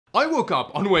I woke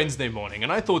up on Wednesday morning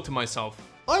and I thought to myself,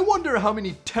 I wonder how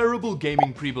many terrible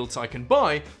gaming pre-builts I can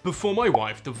buy before my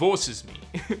wife divorces me.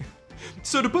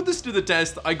 So to put this to the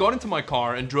test, I got into my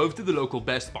car and drove to the local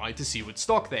Best Buy to see what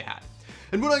stock they had.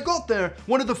 And when I got there,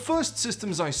 one of the first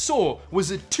systems I saw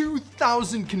was a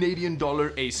 2,000 Canadian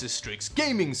dollar Asus Strix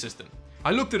gaming system.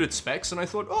 I looked at its specs and I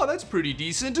thought, oh, that's pretty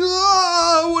decent.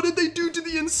 What did they do to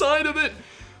the inside of it?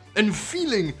 And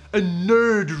feeling a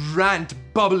nerd rant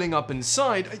bubbling up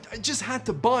inside, I just had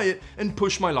to buy it and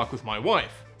push my luck with my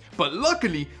wife. But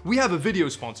luckily, we have a video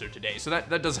sponsor today, so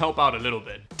that does help out a little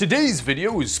bit. Today's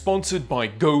video is sponsored by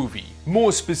Govee,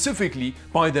 more specifically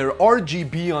by their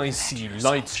RGBIC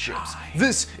light strips.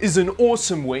 This is an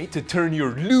awesome way to turn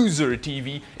your loser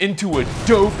TV into a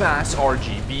dope-ass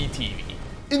RGB TV.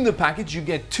 In the package, you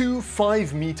get two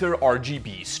 5-meter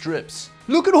RGB strips.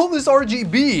 Look at all this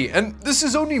RGB, and this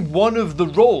is only one of the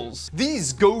rolls.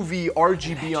 These Govee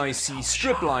RGBIC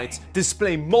strip lights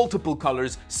display multiple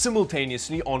colors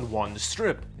simultaneously on one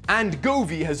strip. And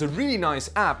Govee has a really nice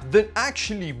app that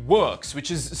actually works, which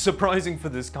is surprising for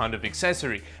this kind of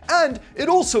accessory. And it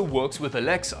also works with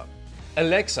Alexa.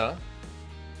 Alexa,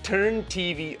 turn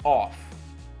TV off.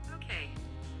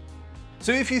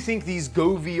 So if you think these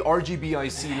Govee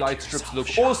RGBIC light strips look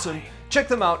awesome, check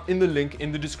them out in the link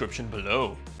in the description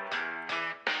below.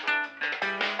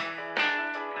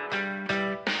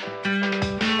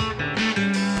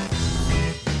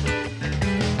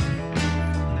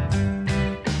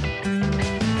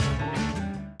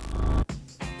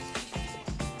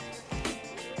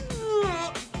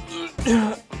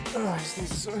 This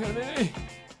thing's so heavy.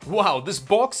 Wow, this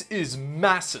box is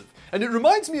massive. And it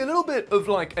reminds me a little bit of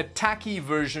like a tacky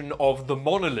version of the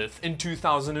monolith in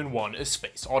 2001: A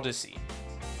Space Odyssey.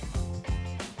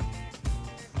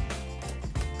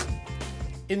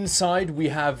 Inside we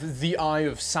have the Eye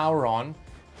of Sauron.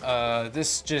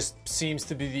 This just seems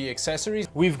to be the accessories.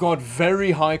 We've got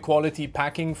very high quality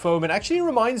packing foam. It actually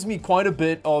reminds me quite a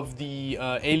bit of the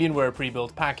Alienware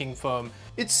pre-built packing foam.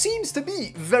 It seems to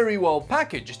be very well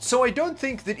packaged, so I don't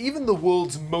think that even the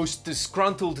world's most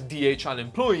disgruntled DHL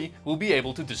employee will be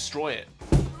able to destroy it.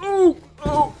 Oh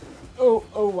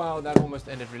wow, that almost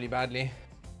ended really badly.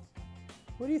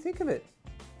 What do you think of it?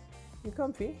 You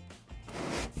comfy?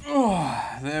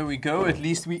 Oh, there we go, at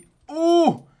least we...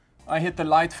 Oh! I hit the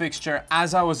light fixture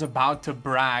as I was about to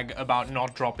brag about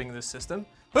not dropping this system.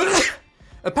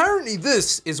 Apparently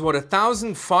this is what a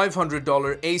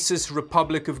 $1,500 Asus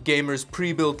Republic of Gamers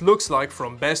pre-built looks like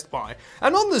from Best Buy.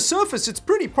 And on the surface, it's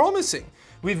pretty promising.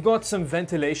 We've got some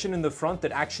ventilation in the front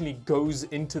that actually goes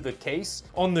into the case.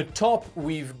 On the top,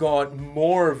 we've got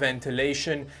more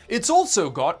ventilation. It's also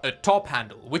got a top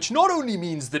handle, which not only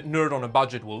means that Nerd on a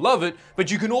Budget will love it, but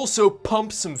you can also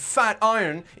pump some fat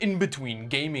iron in between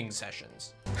gaming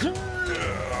sessions.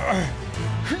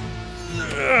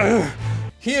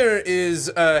 Here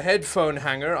is a headphone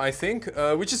hanger, I think,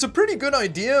 which is a pretty good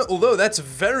idea, although that's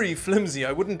very flimsy.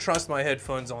 I wouldn't trust my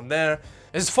headphones on there.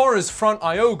 As far as front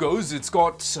I/O goes, it's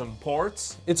got some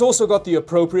ports. It's also got the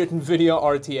appropriate NVIDIA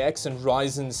RTX and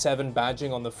Ryzen 7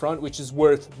 badging on the front, which is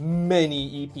worth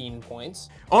many EPEAN points.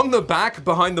 On the back,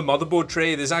 behind the motherboard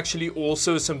tray, there's actually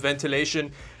also some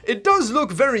ventilation. It does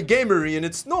look very gamery, and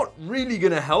it's not really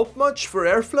gonna help much for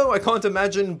airflow, I can't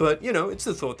imagine, but you know, it's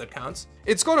the thought that counts.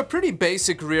 It's got a pretty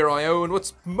basic rear I/O, and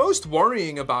what's most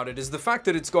worrying about it is the fact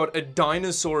that it's got a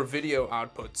dinosaur video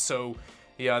output, so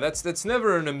yeah, that's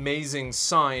never an amazing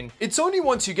sign. It's only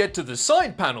once you get to the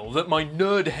side panel that my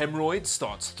nerd hemorrhoid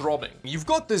starts throbbing. You've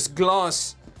got this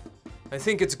glass, I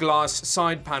think it's glass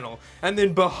side panel, and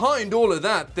then behind all of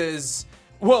that there's,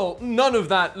 well, none of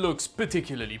that looks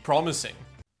particularly promising.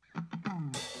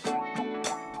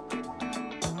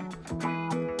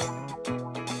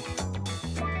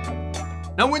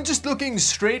 Now when just looking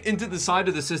straight into the side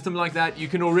of the system like that, you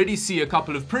can already see a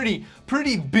couple of pretty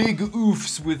big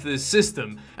oofs with this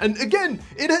system. And again,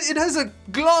 it has a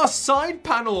glass side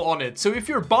panel on it, so if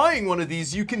you're buying one of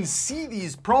these, you can see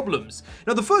these problems.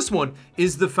 Now the first one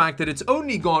is the fact that it's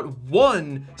only got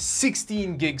one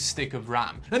 16 gig stick of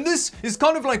RAM. And this is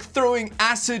kind of like throwing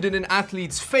acid in an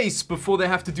athlete's face before they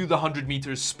have to do the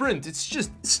 100-meter sprint. It's just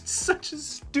such a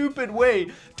stupid way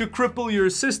to cripple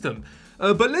your system.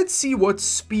 But let's see what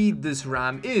speed this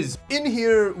RAM is. In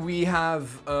here we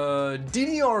have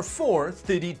DDR4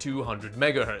 3200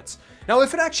 megahertz. Now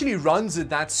if it actually runs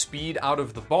at that speed out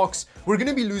of the box, we're going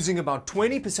to be losing about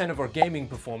 20% of our gaming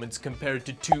performance compared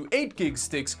to two 8 gig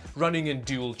sticks running in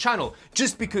dual channel,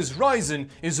 just because Ryzen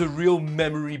is a real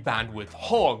memory bandwidth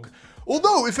hog.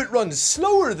 Although, if it runs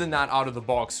slower than that out of the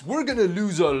box, we're gonna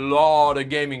lose a lot of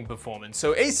gaming performance.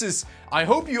 So Asus, I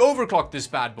hope you overclock this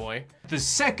bad boy. The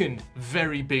second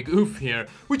very big oof here,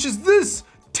 which is this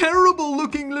terrible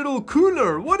looking little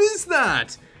cooler. What is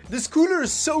that? This cooler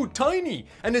is so tiny,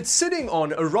 and it's sitting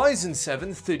on a Ryzen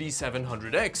 7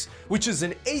 3700X, which is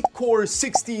an 8-core,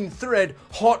 16-thread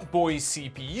hot boy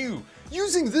CPU.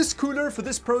 Using this cooler for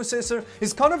this processor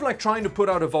is kind of like trying to put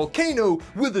out a volcano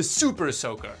with a super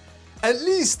soaker. At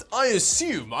least I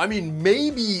assume. I mean,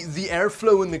 maybe the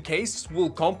airflow in the case will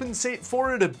compensate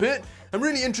for it a bit. I'm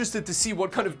really interested to see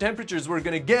what kind of temperatures we're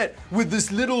gonna get with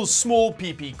this little small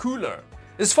PP cooler.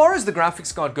 As far as the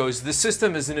graphics card goes, this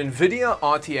system is an NVIDIA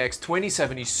RTX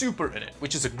 2070 Super in it,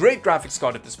 which is a great graphics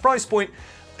card at this price point.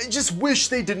 I just wish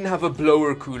they didn't have a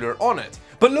blower cooler on it.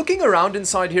 But looking around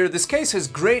inside here, this case has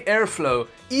great airflow,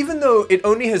 even though it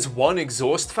only has one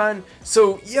exhaust fan.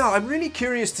 So yeah, I'm really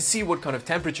curious to see what kind of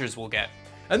temperatures we'll get.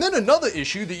 And then another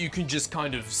issue that you can just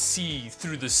kind of see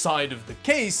through the side of the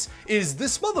case is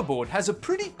this motherboard has a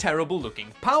pretty terrible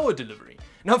looking power delivery.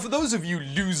 Now, for those of you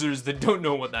losers that don't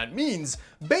know what that means,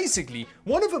 basically,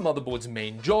 one of a motherboard's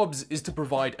main jobs is to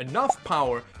provide enough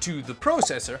power to the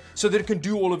processor so that it can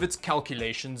do all of its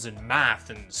calculations and math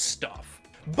and stuff.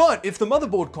 But if the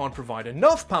motherboard can't provide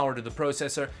enough power to the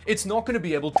processor, it's not going to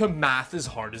be able to math as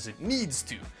hard as it needs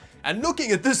to. And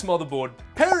looking at this motherboard,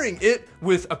 pairing it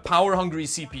with a power-hungry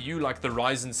CPU like the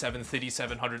Ryzen 7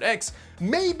 3700X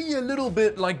may be a little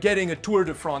bit like getting a Tour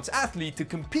de France athlete to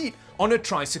compete on a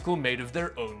tricycle made of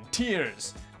their own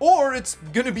tears. Or it's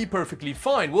gonna be perfectly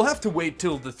fine. We'll have to wait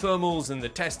till the thermals and the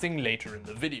testing later in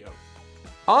the video.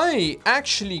 I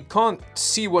actually can't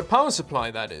see what power supply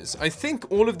that is. I think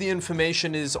all of the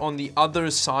information is on the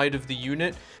other side of the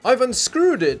unit. I've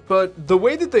unscrewed it, but the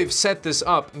way that they've set this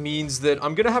up means that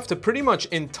I'm gonna have to pretty much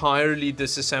entirely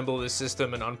disassemble this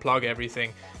system and unplug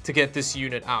everything to get this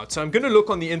unit out. So I'm gonna look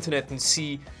on the internet and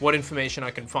see what information I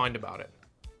can find about it.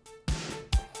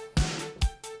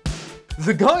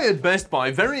 The guy at Best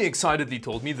Buy very excitedly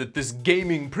told me that this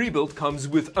gaming pre-built comes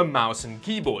with a mouse and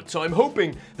keyboard, so I'm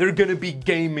hoping they're gonna be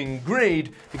gaming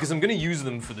grade because I'm gonna use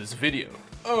them for this video.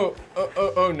 Oh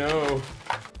no.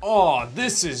 Oh,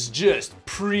 this is just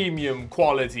premium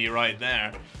quality right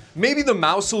there. Maybe the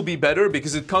mouse will be better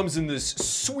because it comes in this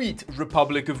sweet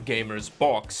Republic of Gamers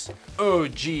box. Oh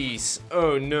geez,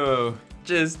 oh no.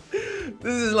 This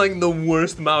is like the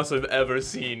worst mouse I've ever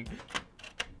seen.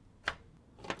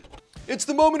 It's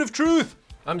the moment of truth!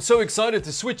 I'm so excited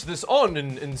to switch this on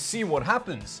and see what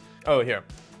happens. Oh, here.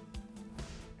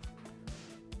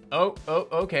 Oh,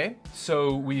 okay.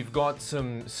 So we've got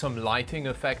some lighting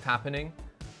effect happening.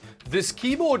 This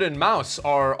keyboard and mouse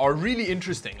are really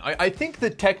interesting. I think the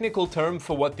technical term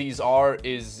for what these are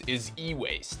is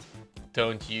e-waste.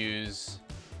 Don't use,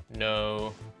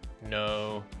 no,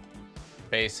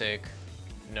 basic,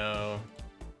 no.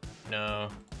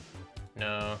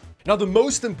 Now, the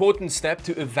most important step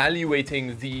to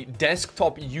evaluating the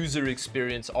desktop user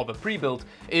experience of a pre-built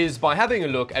is by having a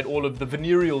look at all of the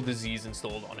venereal disease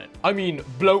installed on it. I mean,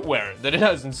 bloatware that it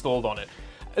has installed on it.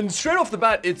 And straight off the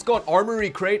bat, it's got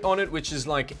Armoury Crate on it, which is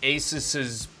like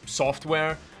Asus's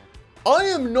software. I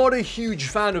am not a huge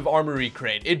fan of Armoury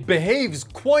Crate. It behaves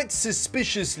quite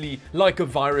suspiciously like a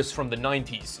virus from the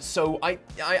 90s. So I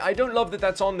don't love that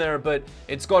that's on there, but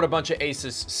it's got a bunch of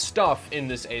Asus stuff in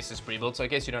this Asus pre-built, so I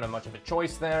guess you don't have much of a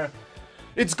choice there.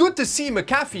 It's good to see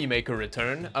McAfee make a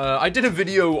return. I did a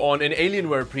video on an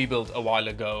Alienware pre-built a while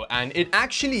ago, and it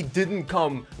actually didn't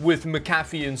come with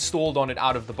McAfee installed on it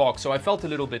out of the box, so I felt a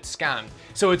little bit scammed.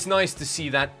 So it's nice to see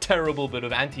that terrible bit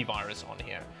of antivirus on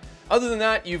here. Other than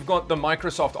that, you've got the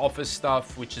Microsoft Office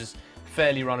stuff, which is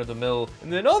fairly run-of-the-mill.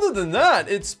 And then other than that,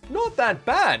 it's not that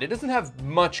bad. It doesn't have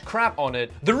much crap on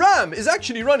it. The RAM is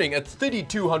actually running at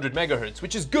 3200 megahertz,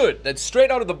 which is good. That's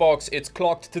straight out of the box. It's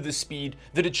clocked to the speed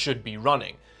that it should be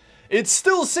running. It's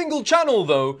still single channel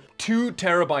though, 2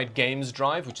 terabyte games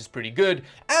drive, which is pretty good.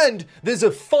 And there's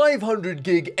a 500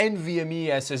 gig NVMe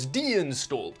SSD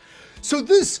installed. So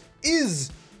this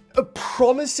is a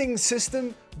promising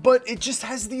system, but it just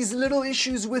has these little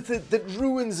issues with it that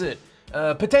ruins it.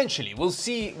 Potentially. We'll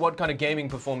see what kind of gaming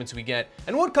performance we get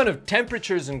and what kind of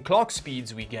temperatures and clock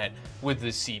speeds we get with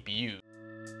this CPU.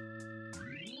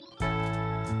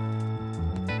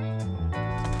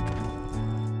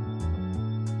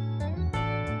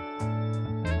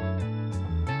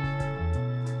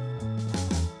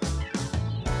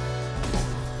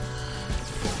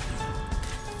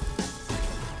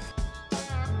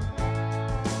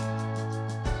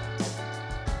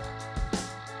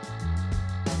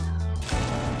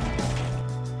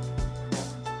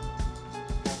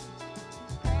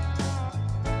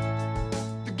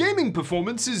 gaming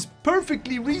performance is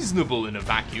perfectly reasonable in a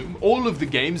vacuum. All of the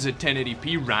games at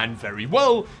 1080p ran very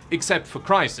well, except for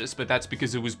Crysis, but that's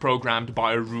because it was programmed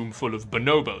by a room full of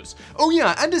bonobos. Oh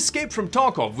yeah, and Escape from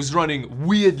Tarkov was running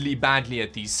weirdly badly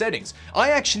at these settings. I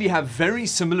actually have very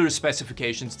similar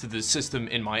specifications to this system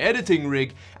in my editing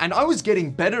rig, and I was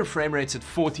getting better frame rates at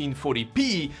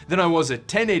 1440p than I was at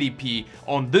 1080p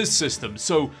on this system,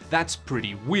 so that's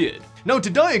pretty weird. Now,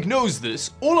 to diagnose this,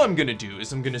 all I'm gonna do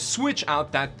is I'm gonna switch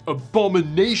out that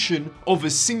abomination of a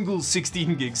single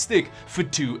 16 gig stick for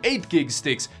two 8 gig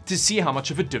sticks to see how much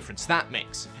of a difference that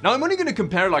makes. Now, I'm only gonna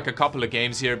compare like a couple of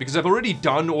games here because I've already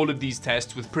done all of these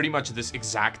tests with pretty much this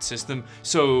exact system,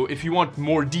 so if you want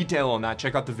more detail on that,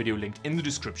 check out the video linked in the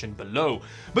description below.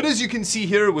 But as you can see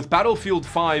here with Battlefield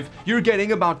 5, you're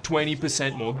getting about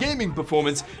 20% more gaming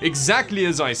performance, exactly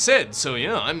as I said, so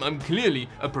yeah, I'm clearly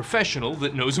a professional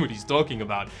that knows what he's talking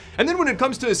about. And then when it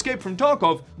comes to Escape from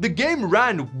Tarkov, the game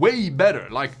ran way better,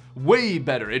 like way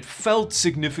better. It felt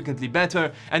significantly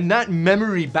better, and that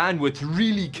memory bandwidth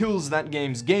really kills that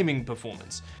game's gaming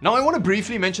performance. Now, I want to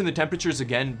briefly mention the temperatures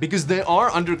again because they are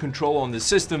under control on this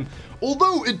system,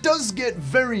 although it does get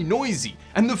very noisy.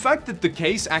 And the fact that the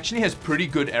case actually has pretty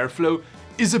good airflow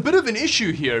is a bit of an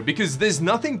issue here because there's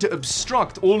nothing to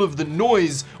obstruct all of the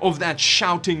noise of that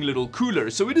shouting little cooler,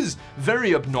 so it is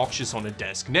very obnoxious on a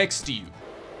desk next to you.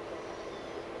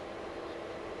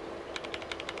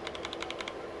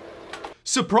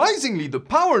 Surprisingly, the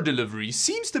power delivery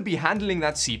seems to be handling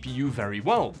that CPU very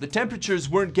well. The temperatures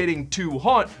weren't getting too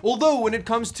hot, although when it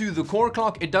comes to the core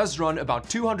clock, it does run about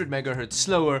 200 MHz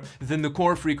slower than the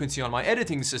core frequency on my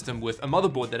editing system with a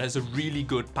motherboard that has a really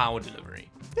good power delivery.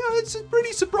 Yeah, it's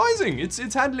pretty surprising. It's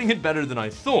handling it better than I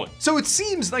thought. So it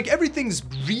seems like everything's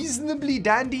reasonably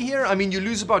dandy here. I mean, you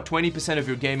lose about 20% of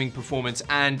your gaming performance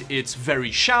and it's very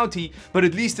shouty, but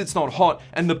at least it's not hot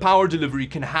and the power delivery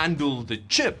can handle the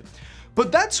chip.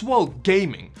 But that's while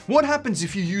gaming. What happens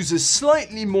if you use a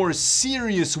slightly more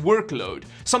serious workload,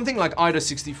 something like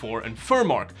IDA64 and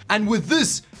Furmark? And with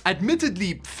this,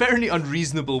 admittedly fairly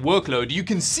unreasonable workload, you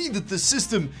can see that the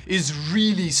system is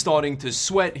really starting to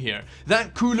sweat here.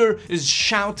 That cooler is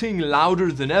shouting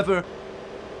louder than ever.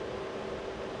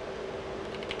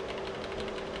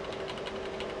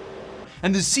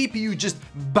 And the CPU just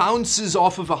bounces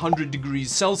off of 100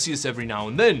 degrees Celsius every now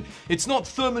and then. It's not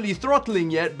thermally throttling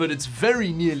yet, but it's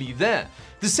very nearly there.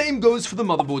 The same goes for the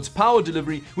motherboard's power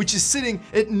delivery, which is sitting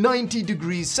at 90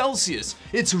 degrees Celsius.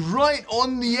 It's right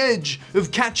on the edge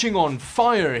of catching on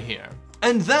fire here.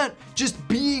 And that, just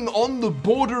being on the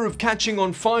border of catching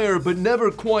on fire but never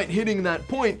quite hitting that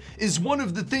point, is one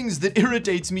of the things that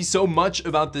irritates me so much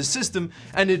about this system,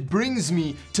 and it brings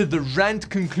me to the rant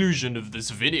conclusion of this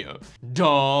video.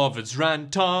 David's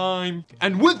rant time.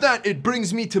 And with that, it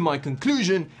brings me to my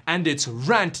conclusion, and it's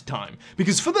rant time.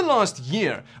 Because for the last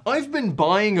year, I've been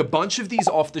buying a bunch of these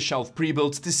off-the-shelf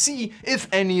pre-builds to see if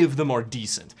any of them are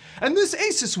decent. And this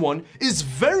Asus one is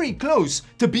very close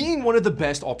to being one of the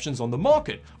best options on the market.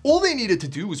 All they needed to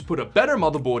do was put a better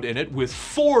motherboard in it with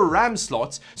 4 RAM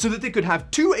slots so that they could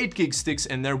have 2 8 gig sticks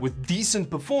in there with decent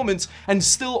performance and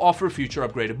still offer future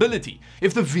upgradability.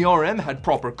 If the VRM had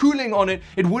proper cooling on it,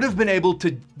 it would have been able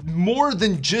to more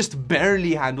than just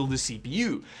barely handle the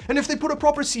CPU. And if they put a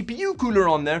proper CPU cooler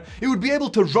on there, it would be able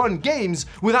to run games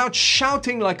without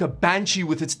shouting like a banshee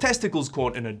with its testicles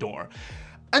caught in a door.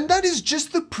 And that is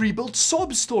just the pre-built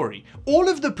sob story. All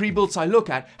of the pre-builts I look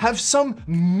at have some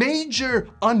major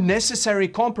unnecessary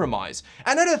compromise.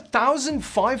 And at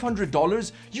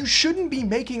 $1,500, you shouldn't be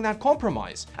making that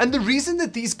compromise. And the reason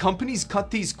that these companies cut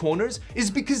these corners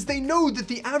is because they know that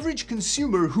the average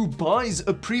consumer who buys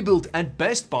a pre-built at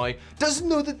Best Buy doesn't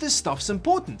know that this stuff's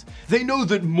important. They know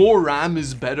that more RAM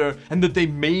is better and that they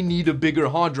may need a bigger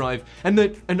hard drive and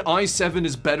that an i7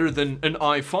 is better than an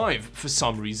i5 for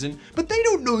some reason, but they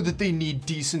don't know that they need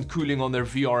decent cooling on their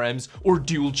VRMs or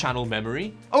dual channel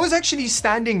memory. I was actually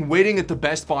standing waiting at the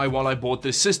Best Buy while I bought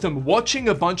this system, watching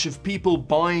a bunch of people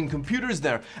buying computers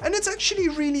there, and it's actually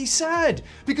really sad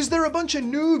because they're a bunch of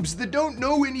noobs that don't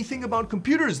know anything about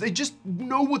computers. They just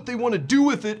know what they want to do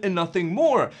with it and nothing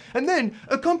more. And then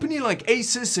a company like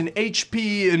Asus and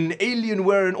HP and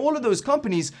Alienware and all of those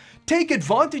companies take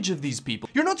advantage of these people.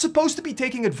 You're not supposed to be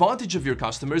taking advantage of your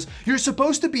customers. You're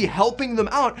supposed to be helping them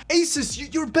out.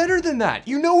 Asus, you're better than that.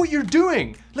 You know what you're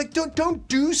doing. Like, don't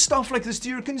do stuff like this to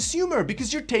your consumer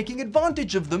because you're taking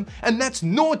advantage of them, and that's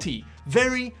naughty.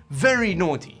 Very, very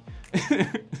naughty.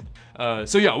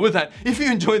 So yeah, with that, if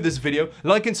you enjoyed this video,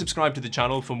 like and subscribe to the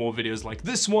channel for more videos like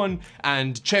this one,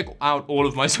 and check out all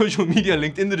of my social media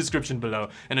linked in the description below.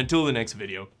 And until the next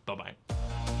video, bye-bye.